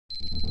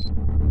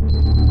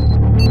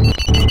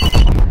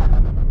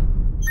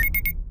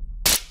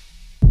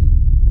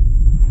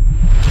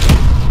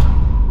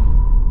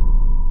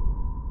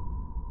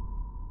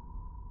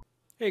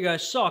Hey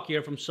guys, Sak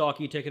here from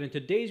SAKITECH, and in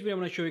today's video I'm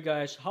going to show you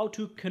guys how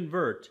to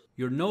convert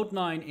your Note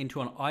 9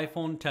 into an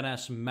iPhone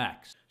XS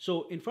Max.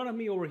 So in front of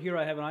me over here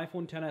I have an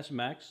iPhone XS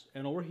Max,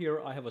 and over here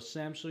I have a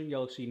Samsung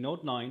Galaxy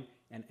Note 9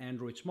 and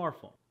Android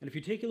smartphone. And if you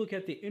take a look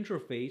at the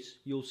interface,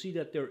 you'll see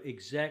that they're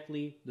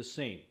exactly the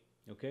same.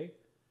 Okay,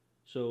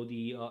 so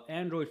the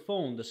Android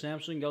phone, the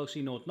Samsung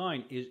Galaxy Note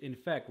 9, is in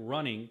fact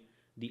running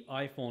the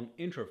iPhone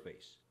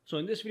interface. So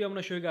in this video I'm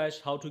going to show you guys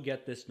how to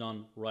get this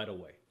done right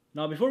away.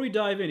 Now before we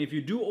dive in, if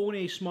you do own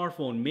a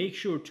smartphone, make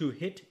sure to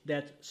hit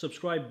that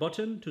subscribe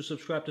button to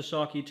subscribe to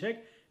SAKITECH,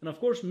 and of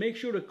course make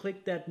sure to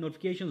click that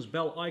notifications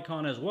bell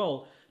icon as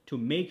well to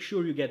make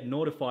sure you get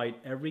notified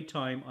every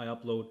time I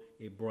upload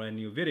a brand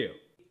new video.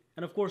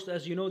 And of course,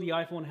 as you know, the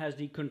iPhone has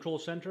the control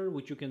center,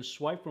 which you can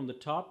swipe from the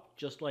top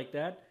just like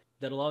that.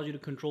 That allows you to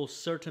control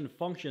certain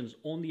functions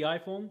on the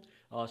iPhone,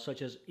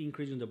 such as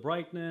increasing the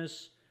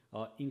brightness,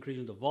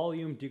 increasing the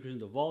volume, decreasing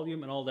the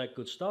volume, and all that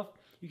good stuff.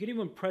 You can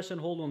even press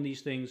and hold on these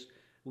things,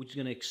 which is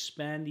going to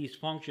expand these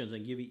functions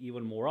and give you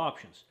even more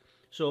options.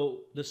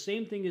 So the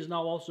same thing is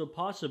now also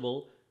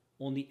possible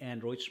on the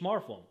Android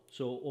smartphone.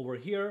 So over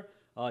here,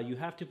 you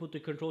have to put the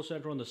control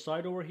center on the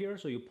side over here.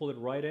 So you pull it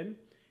right in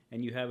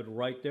and you have it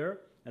right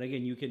there. And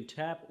again, you can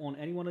tap on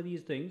any one of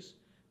these things.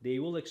 They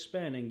will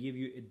expand and give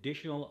you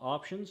additional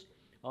options.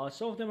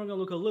 Some of them are going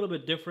to look a little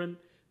bit different,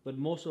 but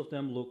most of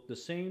them look the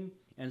same.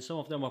 And some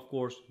of them, of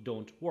course,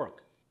 don't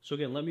work. So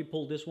again, let me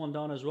pull this one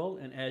down as well,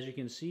 and as you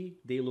can see,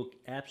 they look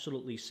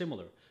absolutely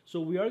similar.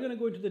 So we are going to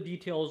go into the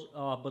details,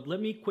 but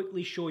let me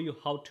quickly show you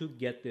how to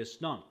get this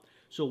done.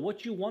 So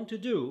what you want to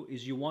do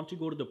is you want to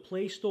go to the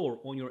Play Store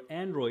on your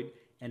Android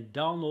and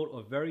download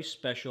a very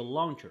special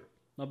launcher.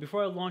 Now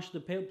before I launch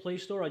the Play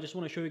Store, I just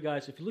want to show you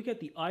guys, if you look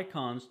at the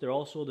icons, they're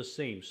also the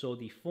same. So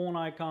the phone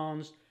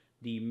icons,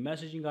 the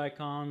messaging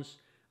icons,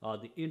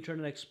 the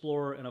Internet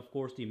Explorer, and of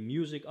course the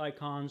music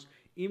icons,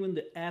 even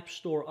the App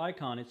Store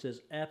icon, it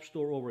says App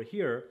Store over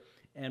here,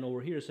 and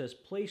over here it says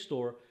Play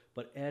Store,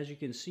 but as you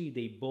can see,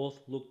 they both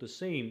look the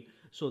same.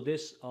 So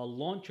this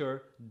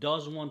launcher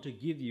does want to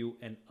give you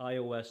an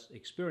iOS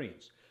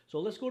experience. So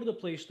let's go to the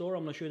Play Store.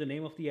 I'm going to show you the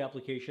name of the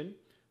application.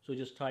 So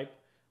just type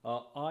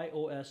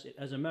iOS.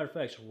 As a matter of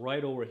fact, it's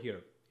right over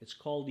here. It's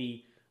called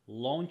the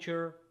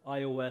Launcher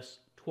iOS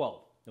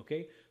 12.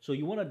 Okay, so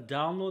you want to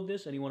download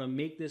this and you want to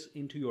make this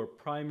into your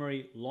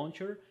primary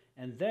launcher,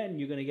 and then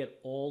you're going to get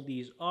all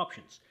these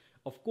options.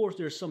 Of course,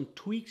 there's some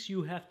tweaks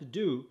you have to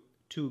do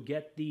to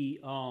get the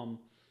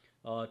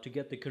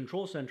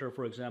control center,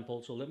 for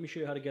example. So let me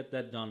show you how to get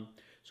that done.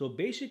 So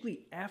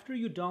basically, after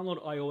you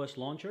download iOS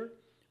launcher,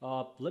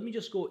 let me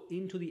just go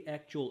into the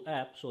actual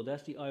app. So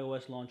that's the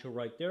iOS launcher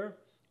right there.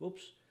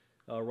 Oops,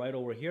 right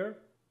over here.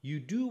 You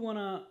do want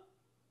to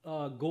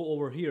go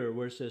over here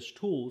where it says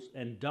Tools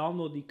and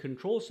download the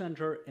Control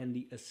Center and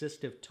the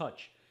Assistive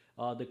Touch.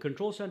 The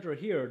Control Center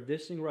here,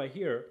 this thing right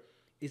here,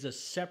 is a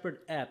separate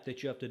app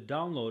that you have to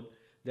download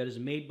that is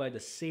made by the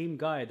same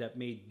guy that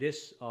made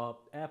this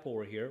app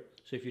over here.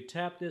 So if you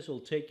tap this, it'll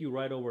take you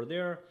right over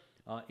there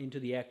into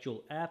the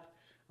actual app.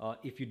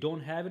 If you don't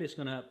have it, it's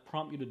going to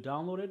prompt you to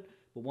download it.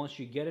 But once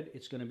you get it,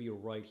 it's going to be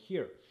right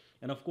here.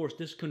 And of course,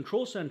 this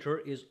Control Center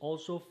is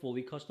also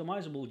fully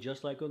customizable,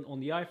 just like on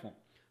the iPhone.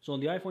 So on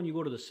the iPhone, you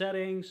go to the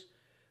settings,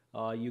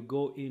 you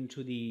go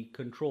into the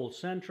Control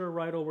Center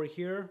right over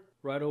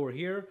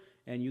here,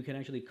 and you can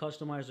actually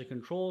customize the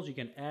controls. You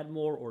can add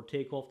more or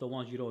take off the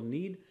ones you don't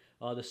need.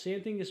 The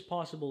same thing is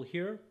possible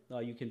here.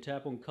 You can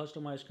tap on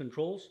Customize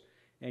Controls,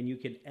 and you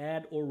can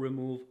add or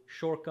remove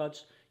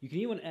shortcuts. You can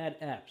even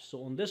add apps.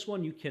 So on this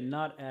one, you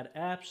cannot add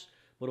apps,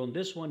 but on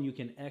this one, you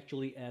can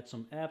actually add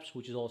some apps,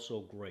 which is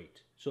also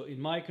great. So in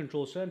my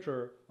Control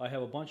Center, I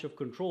have a bunch of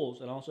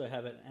controls, and also I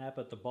have an app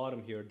at the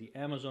bottom here, the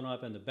Amazon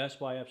app and the Best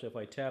Buy app. So if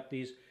I tap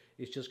these,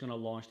 it's just going to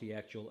launch the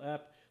actual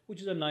app,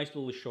 which is a nice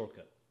little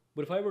shortcut.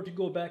 But if I were to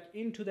go back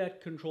into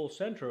that Control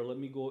Center, let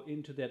me go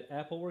into that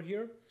app over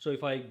here. So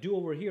if I do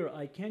over here,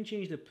 I can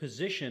change the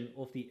position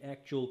of the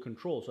actual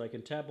control. So I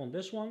can tap on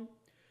this one.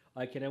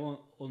 I can have it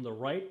on the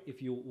right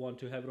if you want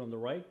to have it on the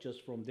right.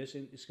 Just from this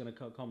in, it's going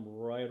to come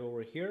right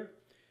over here.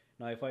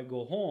 Now if I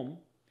go home,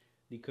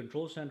 the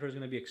Control Center is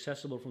going to be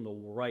accessible from the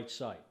right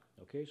side.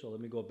 Okay, so let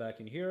me go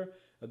back in here.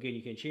 Again,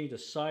 you can change the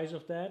size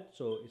of that,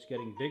 so it's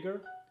getting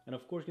bigger. And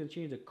of course, you can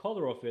change the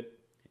color of it,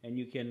 and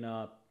you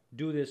can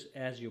do this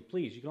as you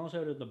please. You can also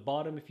have it at the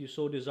bottom if you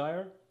so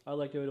desire. I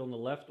like to have it on the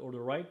left or the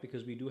right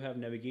because we do have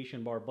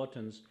navigation bar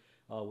buttons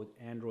with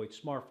Android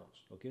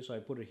smartphones. Okay, so I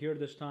put it here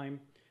this time,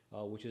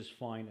 which is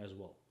fine as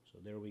well. So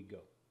there we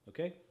go.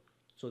 Okay,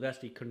 so that's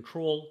the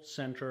Control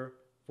Center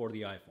for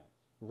the iPhone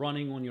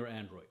running on your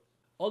Android.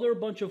 Other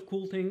bunch of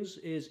cool things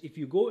is if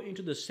you go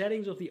into the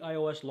settings of the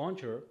iOS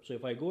launcher. So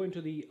if I go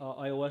into the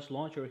iOS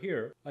launcher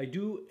here, I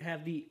do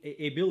have the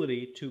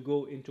ability to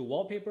go into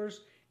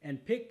wallpapers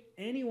and pick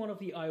any one of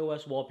the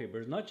iOS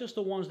wallpapers, not just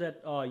the ones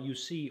that you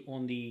see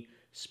on the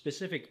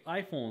specific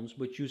iPhones,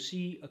 but you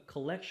see a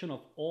collection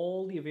of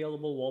all the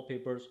available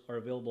wallpapers are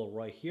available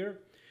right here.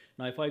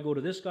 Now if I go to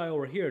this guy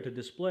over here to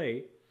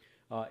display,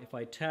 if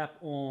I tap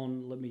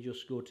on, let me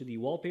just go to the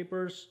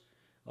wallpapers,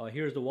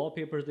 Here's the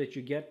wallpapers that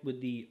you get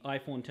with the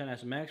iPhone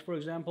XS Max, for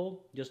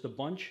example, just a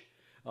bunch.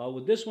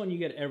 With this one, you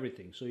get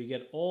everything. So you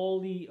get all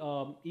the,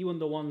 even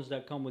the ones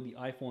that come with the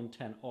iPhone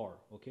XR.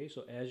 Okay,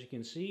 so as you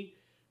can see,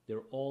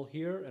 they're all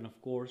here, and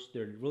of course,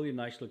 they're really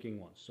nice looking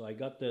ones. So I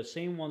got the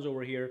same ones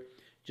over here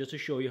just to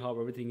show you how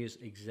everything is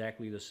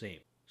exactly the same.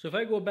 So if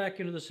I go back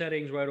into the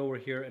settings right over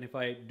here, and if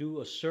I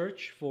do a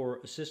search for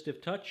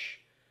assistive touch,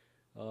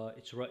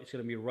 it's going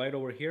to be right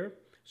over here.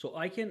 So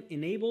I can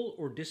enable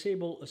or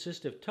disable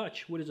assistive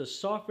touch, which is a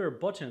software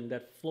button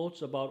that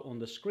floats about on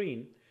the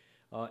screen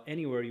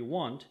anywhere you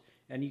want,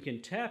 and you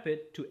can tap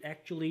it to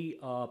actually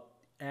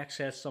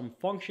access some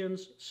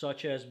functions,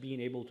 such as being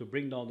able to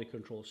bring down the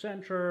control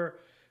center,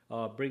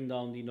 bring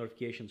down the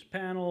notifications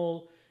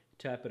panel,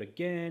 tap it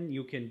again.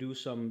 You can do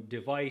some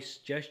device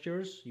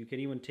gestures. You can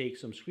even take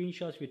some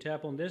screenshots. If you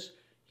tap on this,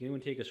 you can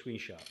even take a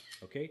screenshot.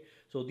 Okay,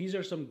 so these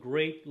are some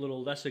great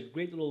little, that's a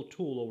great little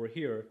tool over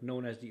here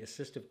known as the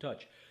assistive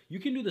touch. You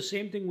can do the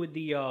same thing with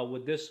the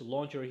with this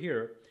launcher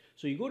here.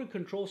 So you go to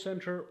control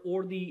center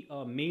or the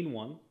main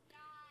one.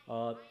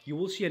 You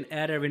will see an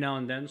ad every now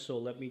and then, so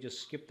let me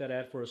just skip that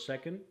ad for a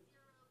second.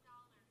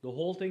 The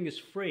whole thing is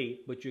free,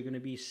 but you're going to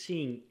be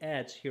seeing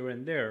ads here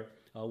and there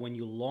when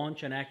you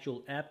launch an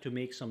actual app to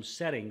make some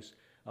settings,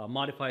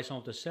 modify some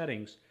of the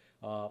settings.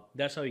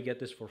 That's how you get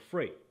this for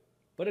free.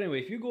 But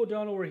anyway, if you go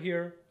down over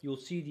here, you'll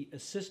see the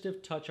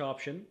assistive touch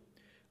option.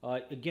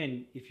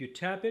 Again, if you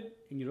tap it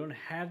and you don't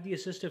have the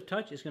assistive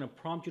touch, it's going to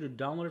prompt you to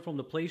download it from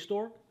the Play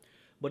Store.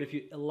 But if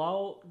you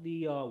allow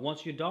the,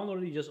 once you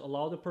download it, you just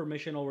allow the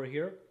permission over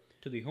here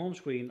to the home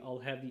screen. I'll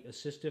have the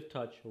assistive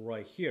touch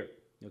right here.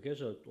 Okay,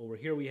 so over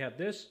here we have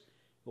this.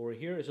 Over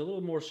here it's a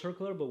little more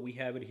circular, but we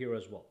have it here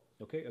as well.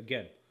 Okay,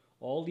 again,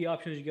 all the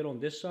options you get on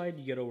this side,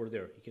 you get over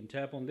there. You can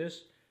tap on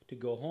this to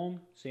go home,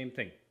 same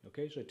thing.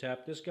 Okay, so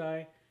tap this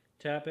guy,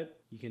 tap it.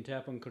 You can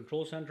tap on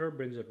control center,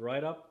 brings it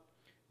right up.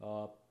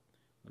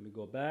 Let me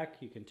go back.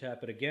 You can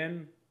tap it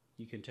again.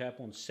 You can tap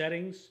on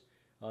settings.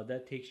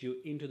 That takes you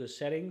into the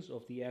settings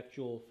of the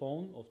actual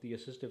phone, of the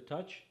assistive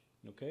touch.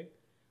 Okay,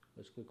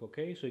 let's click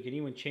OK. So you can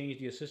even change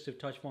the assistive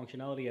touch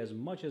functionality as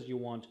much as you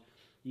want.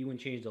 Even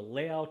change the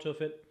layout of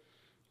it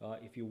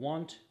if you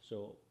want.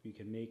 So you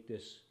can make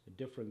this a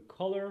different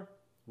color,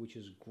 which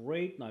is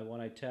great. Now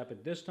when I tap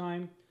it this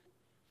time,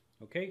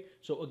 okay.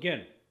 So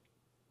again,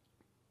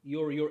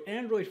 your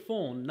Android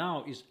phone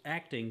now is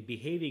acting,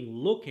 behaving,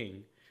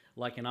 looking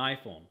like an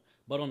iPhone.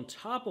 But on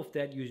top of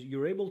that,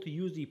 you're able to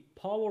use the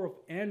power of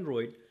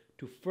Android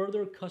to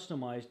further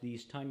customize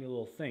these tiny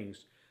little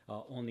things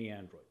on the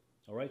Android.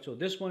 All right, so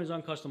this one is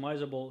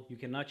uncustomizable. You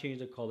cannot change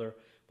the color,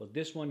 but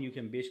this one you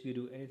can basically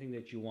do anything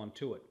that you want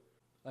to it.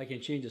 I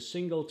can change the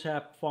single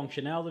tap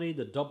functionality,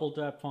 the double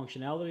tap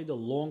functionality, the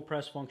long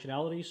press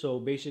functionality. So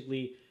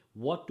basically,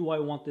 what do I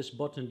want this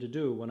button to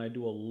do when I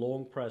do a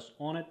long press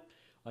on it?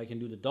 I can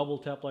do the double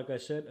tap, like I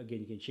said.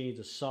 Again, you can change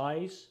the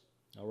size.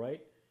 All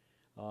right.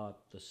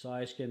 The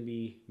size can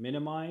be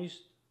minimized.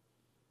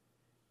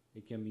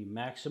 It can be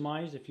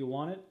maximized if you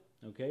want it.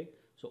 Okay,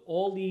 so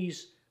all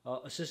these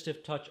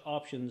assistive touch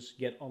options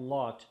get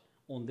unlocked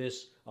on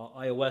this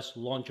iOS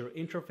launcher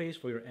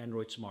interface for your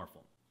Android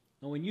smartphone.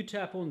 Now when you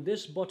tap on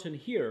this button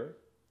here,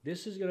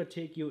 this is going to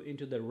take you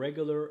into the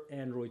regular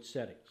Android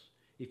settings.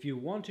 If you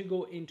want to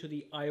go into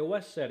the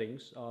iOS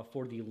settings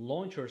for the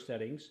launcher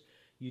settings,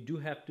 you do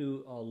have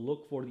to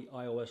look for the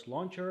iOS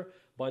launcher.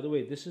 By the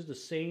way, this is the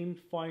same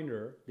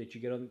finder that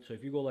you get on. So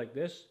if you go like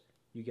this,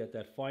 you get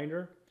that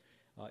finder.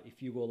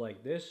 If you go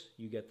like this,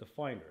 you get the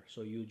finder.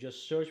 So you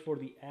just search for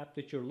the app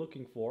that you're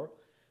looking for.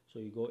 So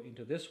you go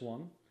into this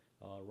one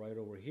right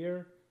over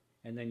here,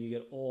 and then you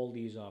get all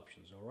these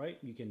options. All right,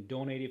 you can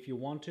donate if you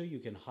want to. You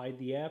can hide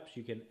the apps.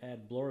 You can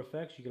add blur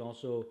effects. You can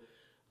also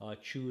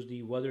choose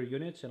the weather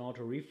units and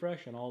auto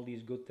refresh and all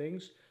these good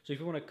things. So if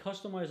you want to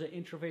customize the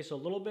interface a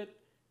little bit,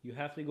 you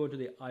have to go to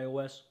the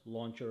iOS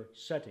launcher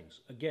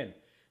settings. Again,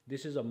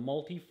 this is a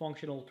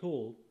multifunctional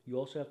tool. You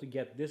also have to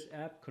get this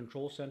app,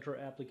 Control Center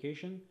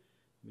application.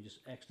 Let me just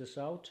X this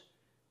out,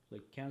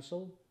 click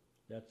cancel.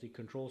 That's the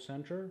Control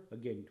Center.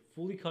 Again,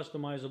 fully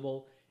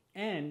customizable,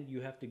 and you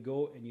have to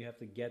go and you have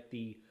to get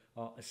the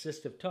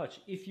assistive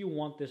touch if you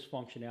want this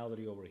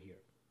functionality over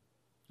here.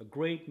 A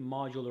great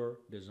modular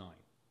design.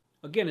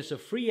 Again, it's a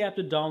free app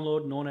to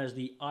download known as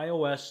the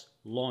iOS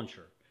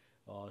Launcher.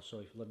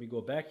 Let me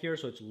go back here.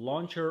 So it's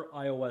Launcher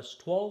iOS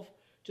 12.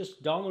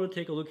 Just download it,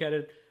 take a look at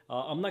it.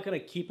 I'm not going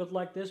to keep it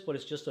like this, but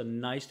it's just a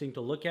nice thing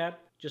to look at.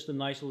 Just a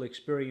nice little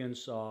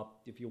experience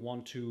if you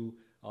want to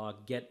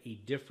get a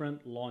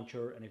different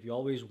launcher. And if you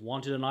always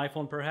wanted an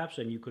iPhone perhaps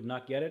and you could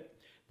not get it,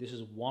 this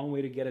is one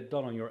way to get it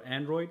done on your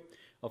Android.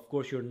 Of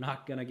course, you're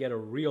not going to get a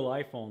real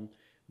iPhone,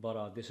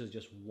 but this is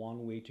just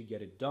one way to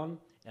get it done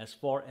as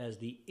far as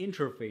the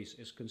interface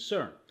is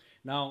concerned.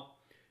 Now,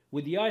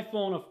 with the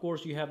iPhone, of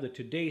course, you have the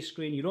Today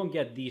screen. You don't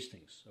get these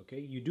things, okay?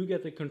 You do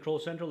get the Control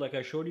Center like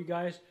I showed you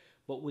guys,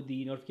 but with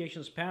the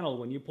notifications panel,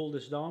 when you pull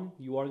this down,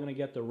 you are going to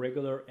get the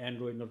regular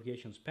Android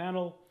notifications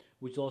panel,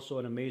 which is also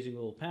an amazing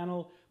little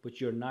panel,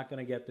 but you're not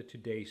going to get the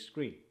Today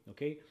screen,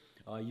 okay?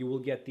 You will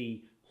get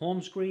the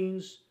home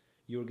screens,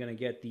 you're going to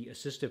get the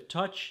assistive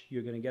touch,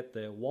 you're going to get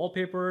the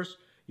wallpapers,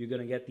 you're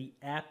going to get the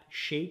app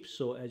shapes.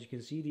 So as you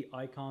can see, the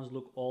icons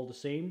look all the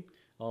same.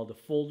 The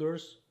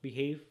folders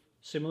behave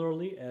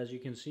similarly, as you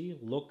can see,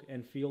 look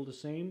and feel the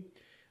same.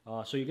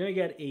 So you're going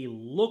to get a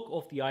look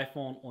of the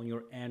iPhone on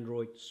your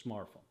Android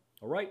smartphone.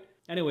 All right.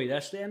 Anyway,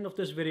 that's the end of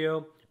this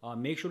video.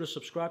 Make sure to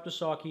subscribe to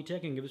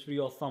SAKITECH and give this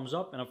video a thumbs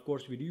up. And of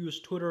course, if you do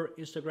use Twitter,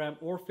 Instagram,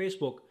 or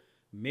Facebook,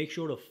 make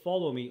sure to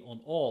follow me on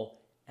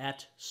all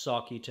at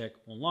SAKITECH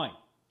Online.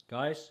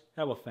 Guys,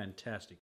 have a fantastic